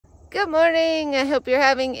Good morning. I hope you're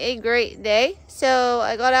having a great day. So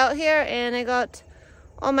I got out here and I got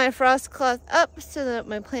all my frost cloth up so that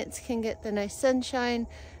my plants can get the nice sunshine.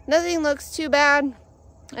 Nothing looks too bad.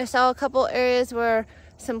 I saw a couple areas where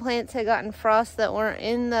some plants had gotten frost that weren't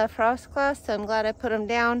in the frost cloth, so I'm glad I put them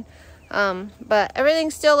down. But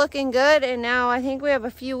everything's still looking good, and now I think we have a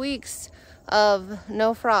few weeks of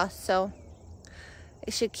no frost, so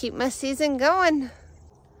it should keep my season going.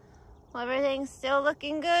 Well, everything's still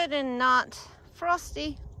looking good and not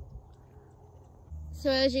frosty. So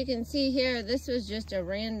as you can see here, this was just a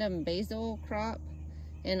random basil crop,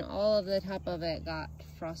 and all of the top of it got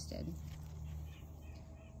frosted.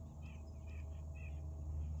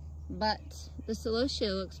 But the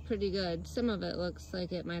Celosia looks pretty good. Some of it looks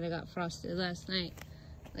like it might have got frosted last night.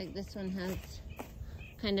 Like this one has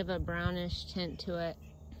kind of a brownish tint to it.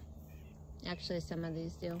 Actually, some of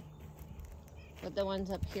these do, but the ones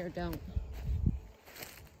up here don't.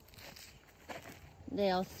 They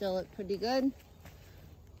all still look pretty good.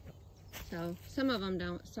 So some of them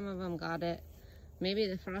don't, some of them got it. Maybe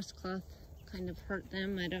the frost cloth kind of hurt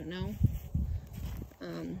them, I don't know.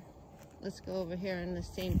 Let's go over here in the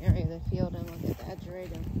same area of the field and look at the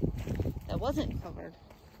Ageratum that wasn't covered.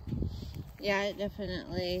 Yeah, it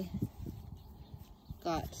definitely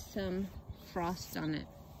got some frost on it.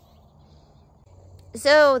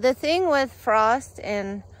 So the thing with frost,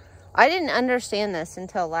 and I didn't understand this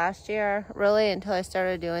until last year, really, until I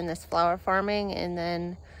started doing this flower farming, and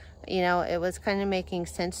then, you know, it was kind of making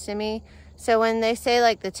sense to me. So when they say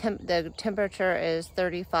like the temperature is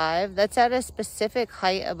 35, that's at a specific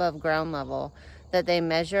height above ground level that they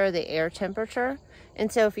measure the air temperature.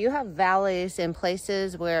 And so if you have valleys in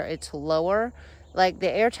places where it's lower, like the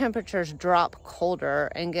air temperatures drop colder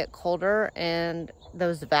and get colder in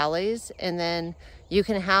those valleys, and then you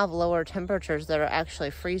can have lower temperatures that are actually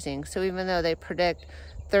freezing. So even though they predict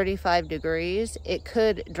 35 degrees, it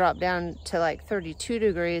could drop down to like 32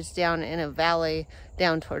 degrees down in a valley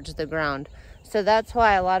down towards the ground. So that's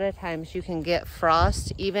why a lot of times you can get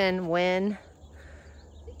frost even when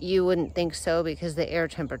you wouldn't think so, because the air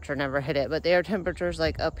temperature never hit it. But the air temperature is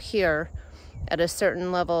like up here at a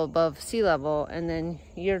certain level above sea level, and then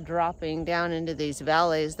you're dropping down into these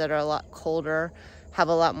valleys that are a lot colder, have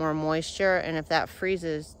a lot more moisture, and if that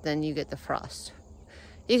freezes, then you get the frost.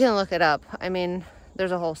 You can look it up. I mean,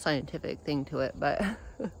 there's a whole scientific thing to it, but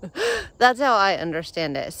that's how I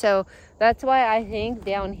understand it. So that's why I think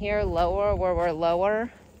down here lower, where we're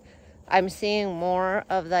lower, I'm seeing more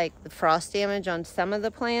of like the frost damage on some of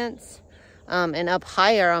the plants, and up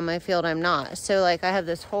higher on my field I'm not. So like I have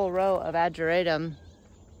this whole row of Ageratum,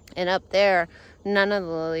 and up there none of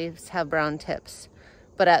the leaves have brown tips,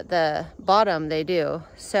 but at the bottom they do.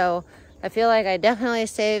 So I feel like I definitely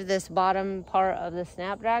saved this bottom part of the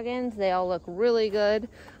snapdragons. They all look really good.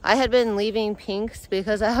 I had been leaving pinks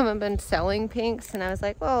because I haven't been selling pinks, and I was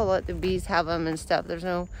like, well, let the bees have them and stuff. There's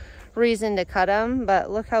no reason to cut them,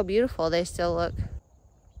 but look how beautiful they still look.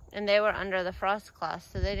 And they were under the frost cloth,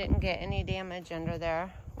 so they didn't get any damage under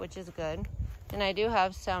there, which is good. And I do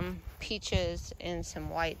have some peaches and some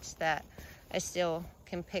whites that I still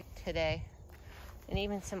can pick today. And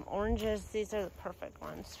even some oranges. These are the perfect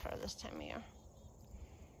ones for this time of year.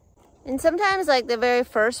 And sometimes like the very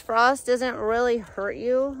first frost doesn't really hurt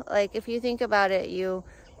you. Like if you think about it, you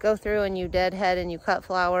go through and you deadhead and you cut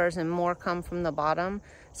flowers and more come from the bottom.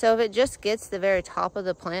 So if it just gets the very top of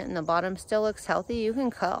the plant and the bottom still looks healthy, you can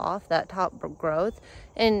cut off that top growth.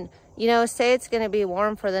 And you know, say it's going to be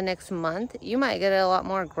warm for the next month, you might get a lot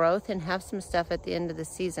more growth and have some stuff at the end of the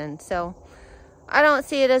season. So I don't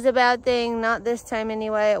see it as a bad thing, not this time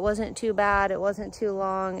anyway. It wasn't too bad, it wasn't too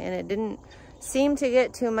long, and it didn't seem to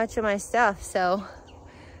get too much of my stuff. So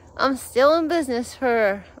I'm still in business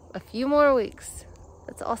for a few more weeks.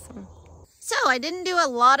 That's awesome. So I didn't do a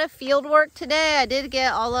lot of field work today. I did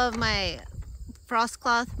get all of my frost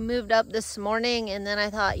cloth moved up this morning, and then I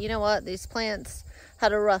thought, you know what, these plants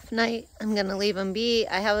had a rough night. I'm gonna leave them be.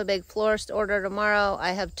 I have a big florist order tomorrow.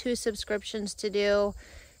 I have 2 subscriptions to do.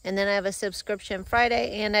 And then I have a subscription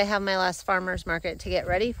Friday, and I have my last farmer's market to get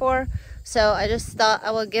ready for. So I just thought I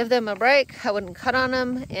would give them a break. I wouldn't cut on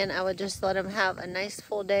them, and I would just let them have a nice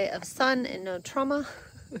full day of sun and no trauma.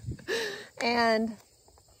 And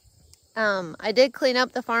I did clean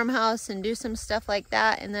up the farmhouse and do some stuff like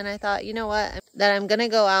that. And then I thought, you know what, that I'm going to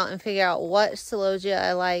go out and figure out what Celosia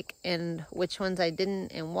I like and which ones I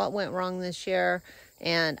didn't and what went wrong this year.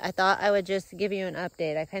 And I thought I would just give you an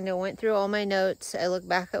update. I kind of went through all my notes. I looked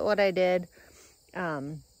back at what I did.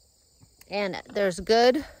 And there's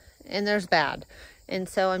good and there's bad. And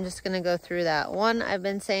so I'm just going to go through that. One, I've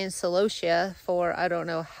been saying Celosia for I don't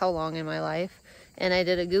know how long in my life. and I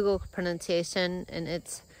did a Google pronunciation, and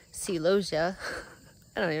it's Celosia.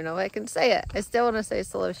 I don't even know if I can say it. I still want to say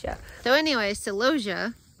Celosia. So anyway,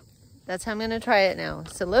 Celosia, that's how I'm going to try it now.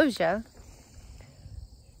 Celosia,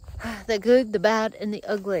 the good, the bad, and the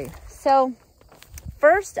ugly. So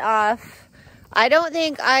first off, I don't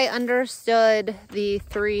think I understood the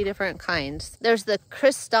 3 different kinds. There's the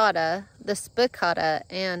cristata, the spicata,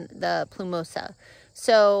 and the plumosa.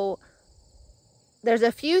 So there's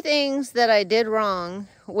a few things that I did wrong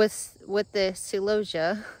with the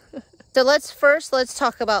Celosia. So let's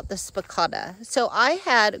talk about the spicata. So I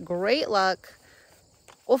had great luck.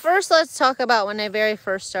 Well, first let's talk about when I very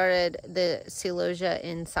first started the Celosia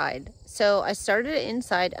inside. So I started it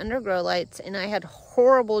inside under grow lights, and I had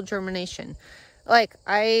horrible germination. Like,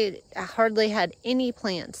 I hardly had any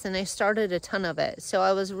plants, and I started a ton of it. So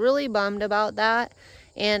I was really bummed about that.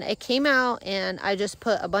 And it came out, and I just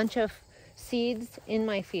put a bunch of seeds in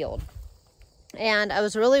my field. And I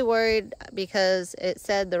was really worried because it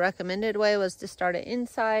said the recommended way was to start it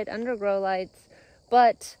inside under grow lights.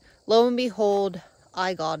 But lo and behold,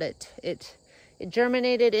 I got it. It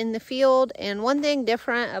germinated in the field. And one thing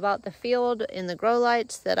different about the field in the grow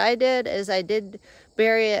lights that I did is I did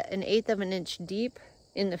bury it 1/8 of an inch deep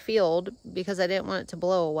in the field because I didn't want it to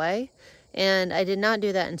blow away. And I did not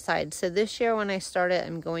do that inside. So this year when I start it,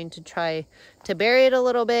 I'm going to try to bury it a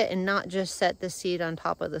little bit and not just set the seed on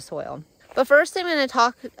top of the soil. But first I'm going to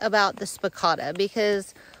talk about the spicata,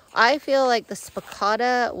 because I feel like the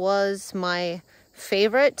spicata was my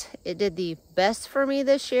favorite. It did the best for me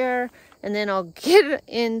this year. And then I'll get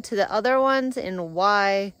into the other ones and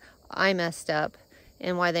why I messed up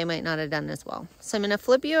and why they might not have done as well. So I'm going to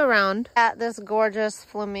flip you around at this gorgeous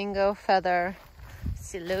flamingo feather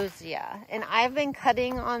Celosia. And I've been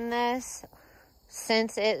cutting on this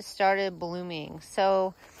since it started blooming.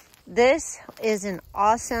 So this is an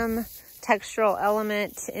awesome textural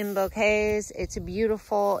element in bouquets. It's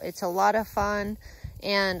beautiful. It's a lot of fun.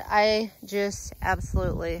 And I just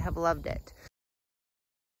absolutely have loved it.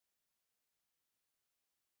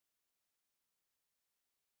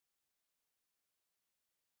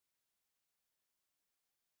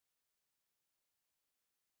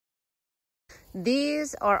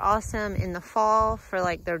 These are awesome in the fall for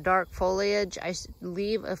like their dark foliage. I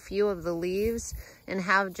leave a few of the leaves and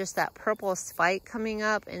have just that purple spike coming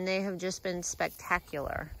up, and they have just been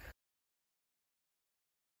spectacular.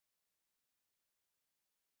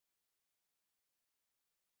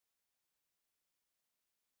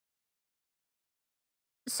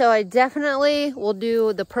 So I definitely will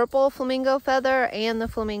do the purple flamingo feather and the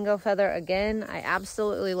flamingo feather again. I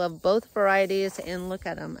absolutely love both varieties, and look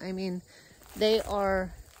at them. I mean, they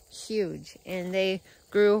are huge, and they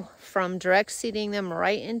grew from direct seeding them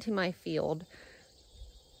right into my field,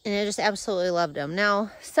 and I just absolutely loved them.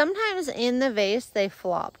 Now, sometimes in the vase they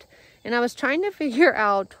flopped, and I was trying to figure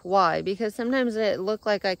out why, because sometimes it looked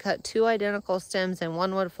like I cut 2 identical stems and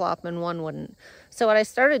one would flop and one wouldn't. So what I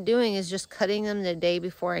started doing is just cutting them the day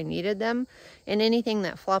before I needed them, and anything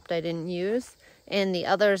that flopped I didn't use. And the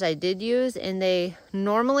others I did use, and they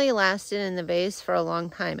normally lasted in the vase for a long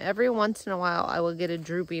time. Every once in a while I will get a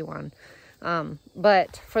droopy one.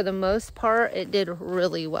 But for the most part, it did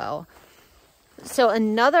really well. So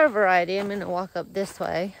another variety, I'm going to walk up this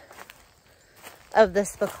way, of the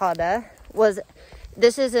spicata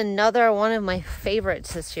this is another one of my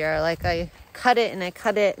favorites this year. Like, I cut it and I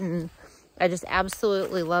cut it, and I just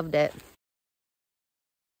absolutely loved it.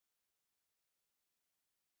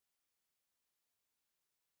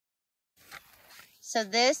 So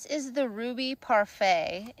this is the Ruby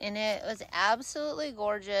Parfait, and it was absolutely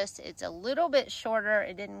gorgeous. It's a little bit shorter.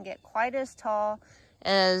 It didn't get quite as tall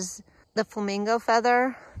as the flamingo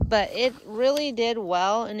feather, but it really did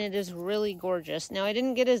well, and it is really gorgeous. Now, I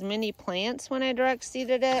didn't get as many plants when I direct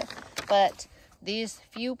seeded it, but these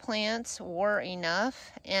few plants were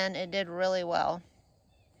enough, and it did really well.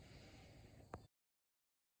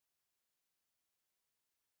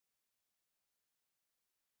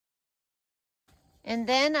 And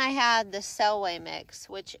then I had the Selway mix,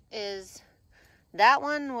 which is, that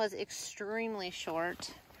one was extremely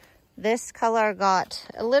short. This color got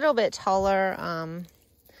a little bit taller.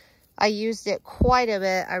 I used it quite a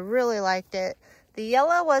bit. I really liked it. The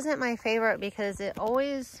yellow wasn't my favorite because it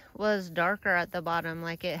always was darker at the bottom,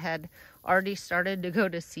 like it had already started to go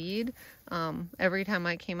to seed every time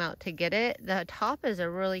I came out to get it. The top is a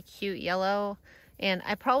really cute yellow, and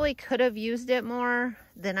I probably could have used it more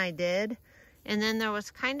than I did. And then there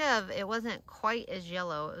was kind of, it wasn't quite as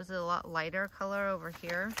yellow. It was a lot lighter color over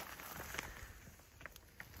here.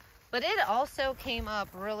 But it also came up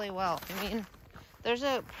really well. I mean, there's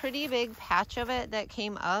a pretty big patch of it that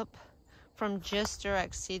came up from just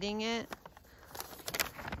direct seeding it.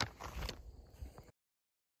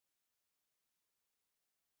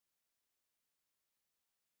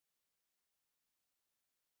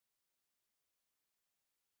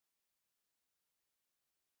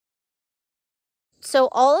 So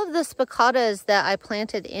all of the spicatas that I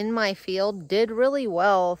planted in my field did really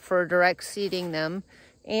well for direct seeding them,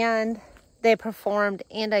 and they performed,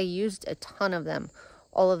 and I used a ton of them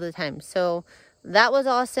all of the time. So that was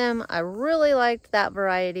awesome. I really liked that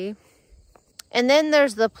variety. And then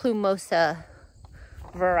there's the Plumosa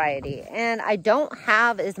variety, and I don't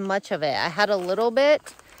have as much of it. I had a little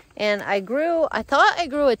bit, and I thought I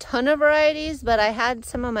grew a ton of varieties, but I had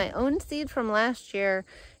some of my own seed from last year,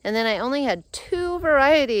 and then I only had 2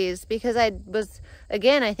 varieties because I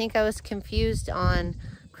think I was confused on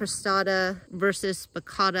cristata versus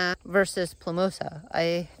spicata versus plumosa.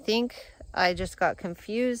 I think I just got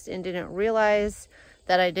confused and didn't realize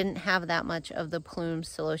that I didn't have that much of the plume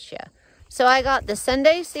celosia. So I got the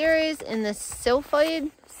Sunday series in the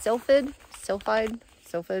sylphid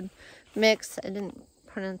mix. I didn't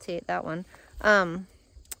pronunciate that one. And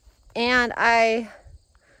I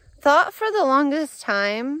thought for the longest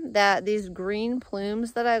time that these green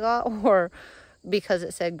plumes that I got were, because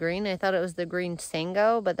it said green, I thought it was the green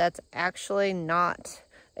sango, but that's actually not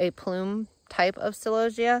a plume type of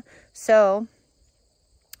celosia. So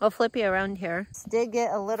I'll flip you around here. Did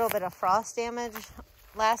get a little bit of frost damage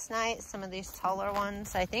last night. Some of these taller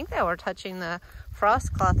ones, I think they were touching the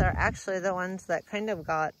frost cloth, are actually the ones that kind of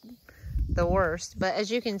got the worst. But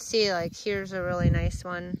as you can see, like here's a really nice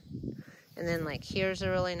one, and then like here's a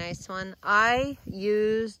really nice one. I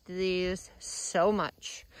used these so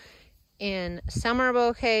much in summer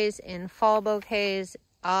bouquets, in fall bouquets.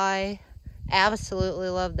 I absolutely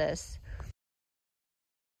love this.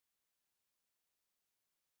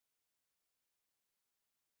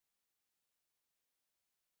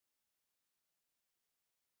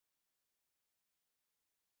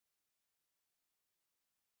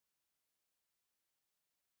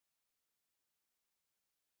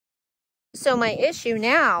 So my issue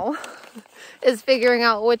now is figuring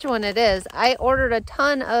out which one it is. I ordered a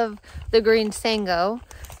ton of the green sango,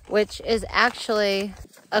 which is actually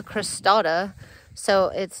a cristata, so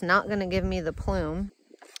it's not going to give me the plume.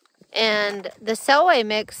 And the Selway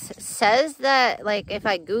mix says that, like, if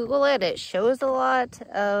I Google it, it shows a lot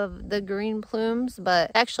of the green plumes, but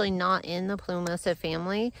actually not in the Plumosa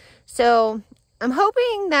family. So I'm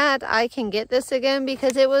hoping that I can get this again,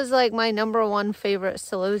 because it was like my #1 favorite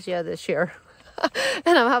Celosia this year.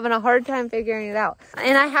 And I'm having a hard time figuring it out.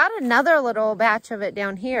 And I had another little batch of it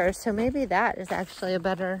down here, so maybe that is actually a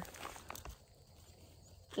better,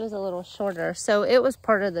 it was a little shorter. So it was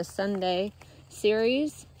part of the Sunday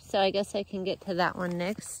series, so I guess I can get to that one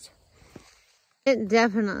next.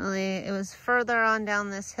 It was further on down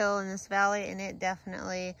this hill in this valley, and it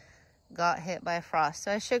definitely got hit by frost.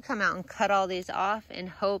 So I should come out and cut all these off and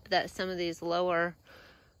hope that some of these lower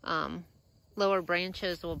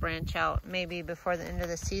branches will branch out maybe before the end of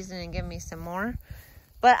the season and give me some more.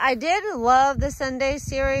 But I did love the Sunday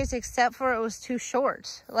series, except for it was too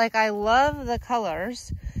short. Like, I love the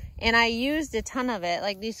colors, and I used a ton of it.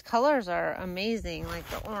 Like, these colors are amazing, like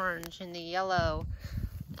the orange and the yellow.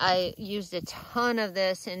 I used a ton of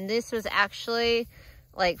this, and this was actually,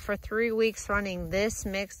 like, for 3 weeks running, this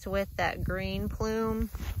mixed with that green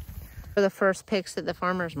plume for the first picks at the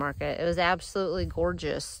farmer's market. It was absolutely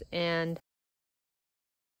gorgeous. And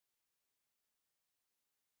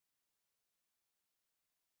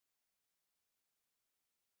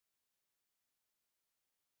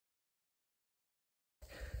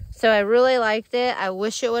so I really liked it. I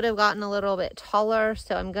wish it would have gotten a little bit taller.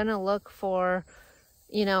 So I'm going to look for,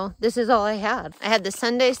 you know, this is all I had. I had the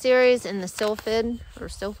Sunday series and the Sylphid,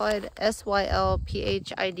 Sylphide.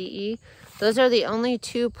 Those are the only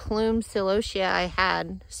 2 plume celosia I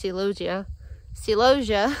had. Celosia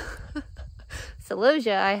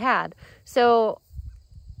I had. So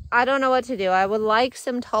I don't know what to do. I would like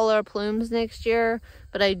some taller plumes next year,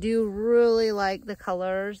 but I do really like the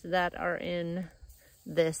colors that are in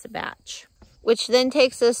this batch, which then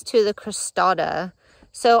takes us to the cristata.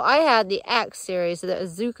 So I had the Axe series, the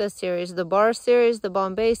Azuka series, the Bar series, the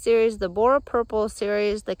Bombay series, the Bora Purple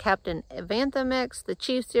series, the Captain Avantha mix, the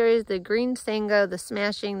Chief series, the Green Sango, the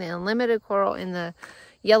Smashing, the Unlimited Coral, and the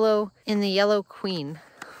Yellow Queen.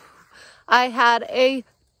 I had a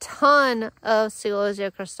ton of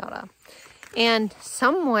Celosia cristata, and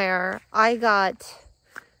somewhere I got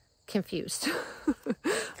confused.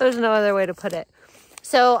 There's no other way to put it.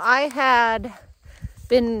 So I had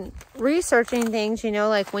been researching things, you know,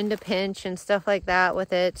 like when to pinch and stuff like that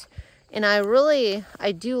with it. And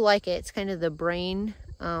I do like it. It's kind of the brain.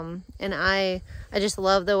 And I just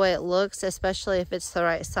love the way it looks, especially if it's the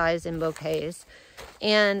right size in bouquets.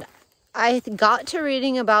 And I got to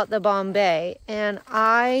reading about the Bombay, and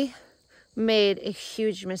I made a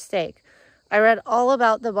huge mistake. I read all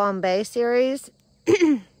about the Bombay series,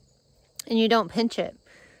 and you don't pinch it.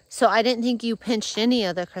 So I didn't think you pinched any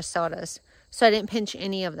of the cristatas. So I didn't pinch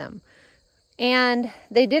any of them. And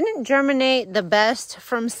they didn't germinate the best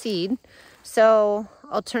from seed. So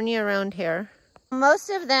I'll turn you around here. Most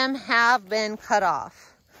of them have been cut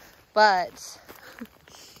off, but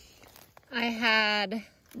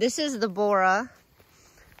this is the Bora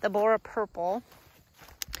Purple.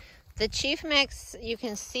 The Chief Mix, you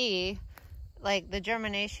can see, like, the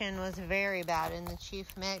germination was very bad in the Chief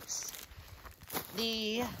Mix.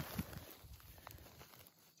 The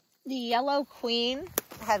Yellow Queen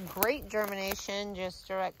had great germination, just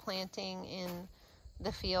direct planting in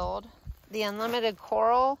the field. The Unlimited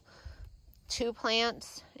Coral, 2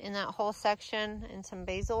 plants in that whole section and some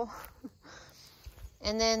basil.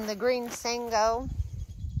 And then the Green Sango,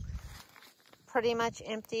 pretty much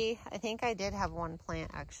empty. I think I did have 1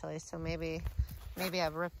 plant actually, so maybe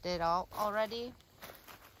I've ripped it out already.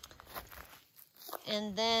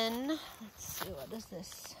 And then, let's see, what is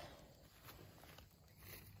this?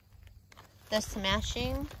 The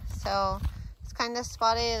Smashing. So it's kind of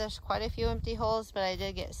spotty. There's quite a few empty holes, but I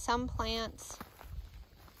did get some plants.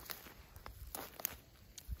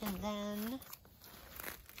 And then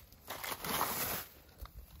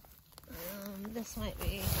this might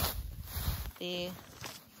be the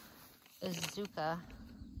Azuka.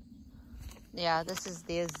 Yeah, this is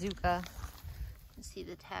the Azuka. You see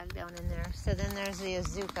the tag down in there. So then there's the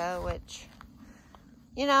Azuka, which,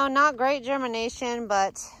 you know, not great germination,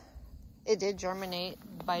 but it did germinate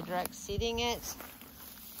by direct seeding it.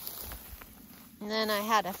 And then I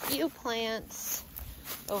had a few plants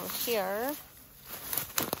over here.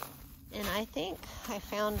 And I think I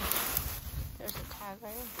found, there's a tag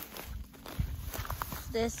right here.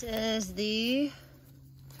 This is the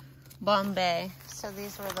Bombay. So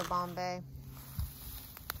these were the Bombay.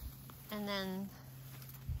 And then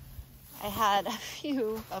I had a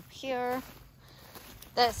few up here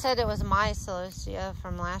that said it was my Celosia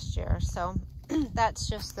from last year. So that's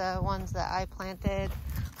just the ones that I planted.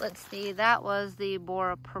 Let's see, that was the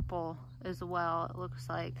Bora Purple as well. It looks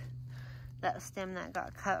like that stem that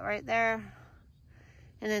got cut right there.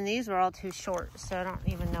 And then these were all too short, so I don't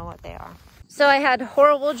even know what they are. So I had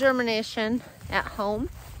horrible germination at home.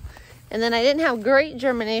 And then I didn't have great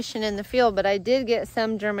germination in the field, but I did get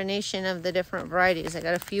some germination of the different varieties. I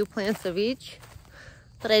got a few plants of each,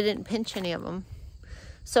 but I didn't pinch any of them.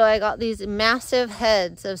 So I got these massive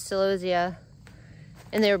heads of Celosia,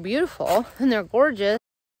 and they're beautiful and they're gorgeous.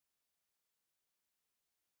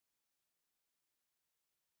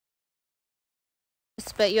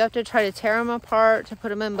 But you have to try to tear them apart to put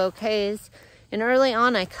them in bouquets. And early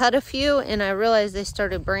on I cut a few and I realized they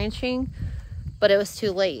started branching, but it was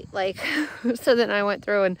too late. Like, so then I went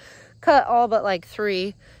through and cut all but like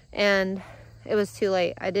 3, and it was too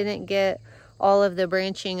late. I didn't get all of the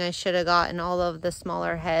branching I should have got and all of the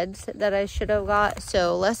smaller heads that I should have got.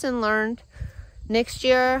 So lesson learned. Next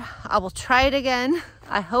year I will try it again.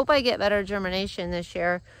 I hope I get better germination this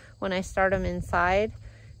year when I start them inside,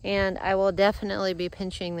 and I will definitely be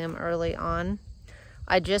pinching them early on.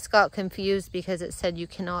 I just got confused because it said you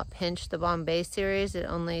cannot pinch the Bombay series. It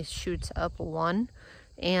only shoots up 1.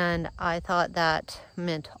 And I thought that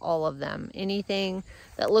meant all of them. Anything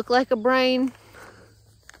that looked like a brain,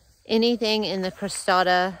 anything in the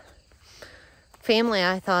cristata family,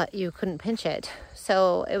 I thought you couldn't pinch it.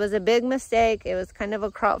 So it was a big mistake. It was kind of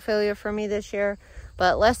a crop failure for me this year.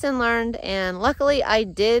 But lesson learned, and luckily I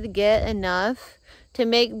did get enough to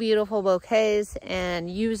make beautiful bouquets and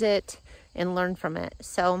use it and learn from it.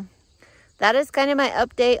 So that is kind of my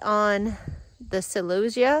update on the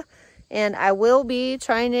Celosia, and I will be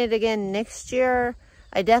trying it again next year.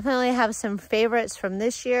 I definitely have some favorites from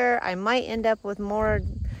this year. I might end up with more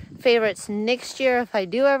favorites next year if I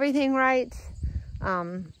do everything right.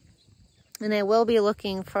 And I will be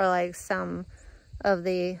looking for like some of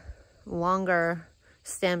the longer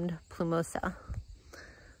stemmed plumosa.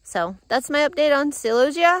 So that's my update on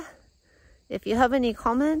Celosia. If you have any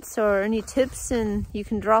comments or any tips, and you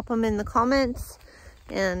can drop them in the comments.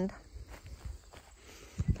 And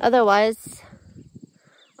otherwise,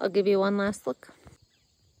 I'll give you one last look.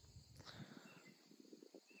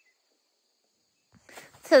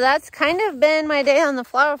 So that's kind of been my day on the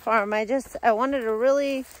flower farm. I wanted to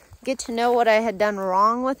really get to know what I had done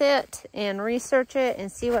wrong with it and research it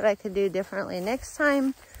and see what I could do differently next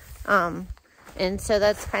time. And so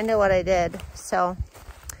that's kind of what I did. So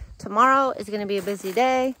tomorrow is going to be a busy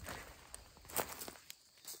day.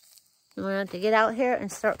 We're going to have to get out here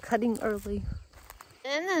and start cutting early.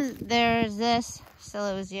 And then there's this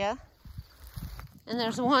Celosia. And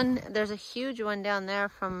there's a huge one down there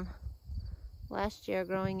from last year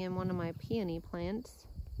growing in one of my peony plants.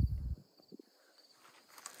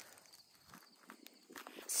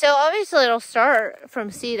 So obviously it'll start from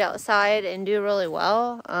seed outside and do really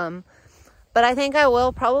well. But I think I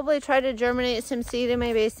will probably try to germinate some seed in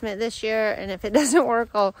my basement this year. And if it doesn't work,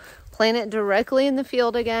 I'll plant it directly in the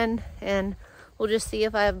field again. And we'll just see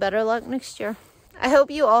if I have better luck next year. I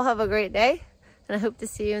hope you all have a great day. And I hope to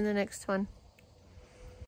see you in the next one.